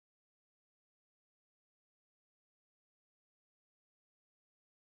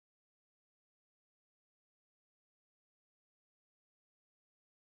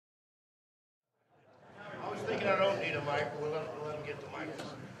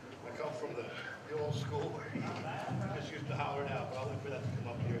I come from the old school where you just used to holler it out, but I'll wait for that to come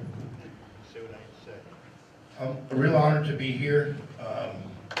up here and see what I can say. A real honor to be here.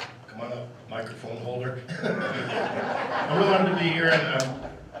 Come on up, microphone holder. A real honor to be here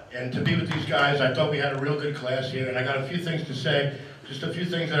and to be with these guys. I thought we had a real good class here, and I got a few things to say. Just a few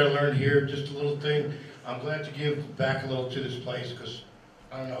things that I learned here, just a little thing. I'm glad to give back a little to this place because,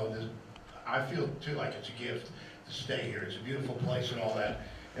 I don't know, I feel too like it's a gift to stay here. It's a beautiful place and all that.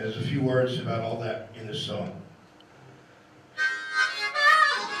 And there's a few words about all that in this song.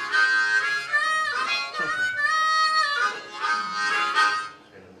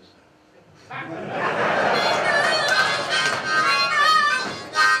 My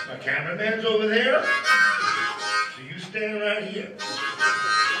cameraman's over there, so you stand right here.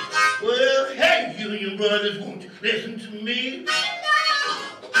 Well, hey, Union brothers, won't you listen to me?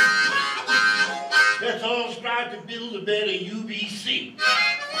 Let's all strive to build a better UBC.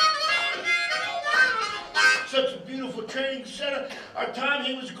 Such a beautiful training center. Our time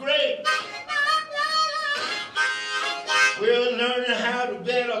here was great. We're learning how to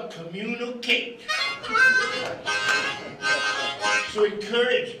better communicate. So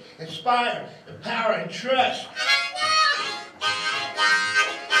encourage, inspire, empower, and trust.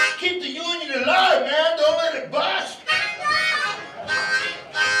 Keep the union alive, man. Don't let it bust.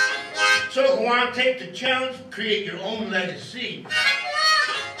 So go on, take the challenge, create your own legacy.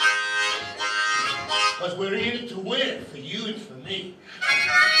 Because we're in it to win, for you and for me.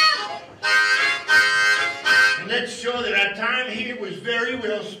 And let's show that our time here was very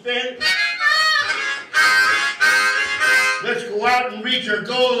well spent. Let's go out and reach our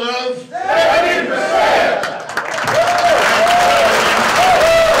goal of 70%!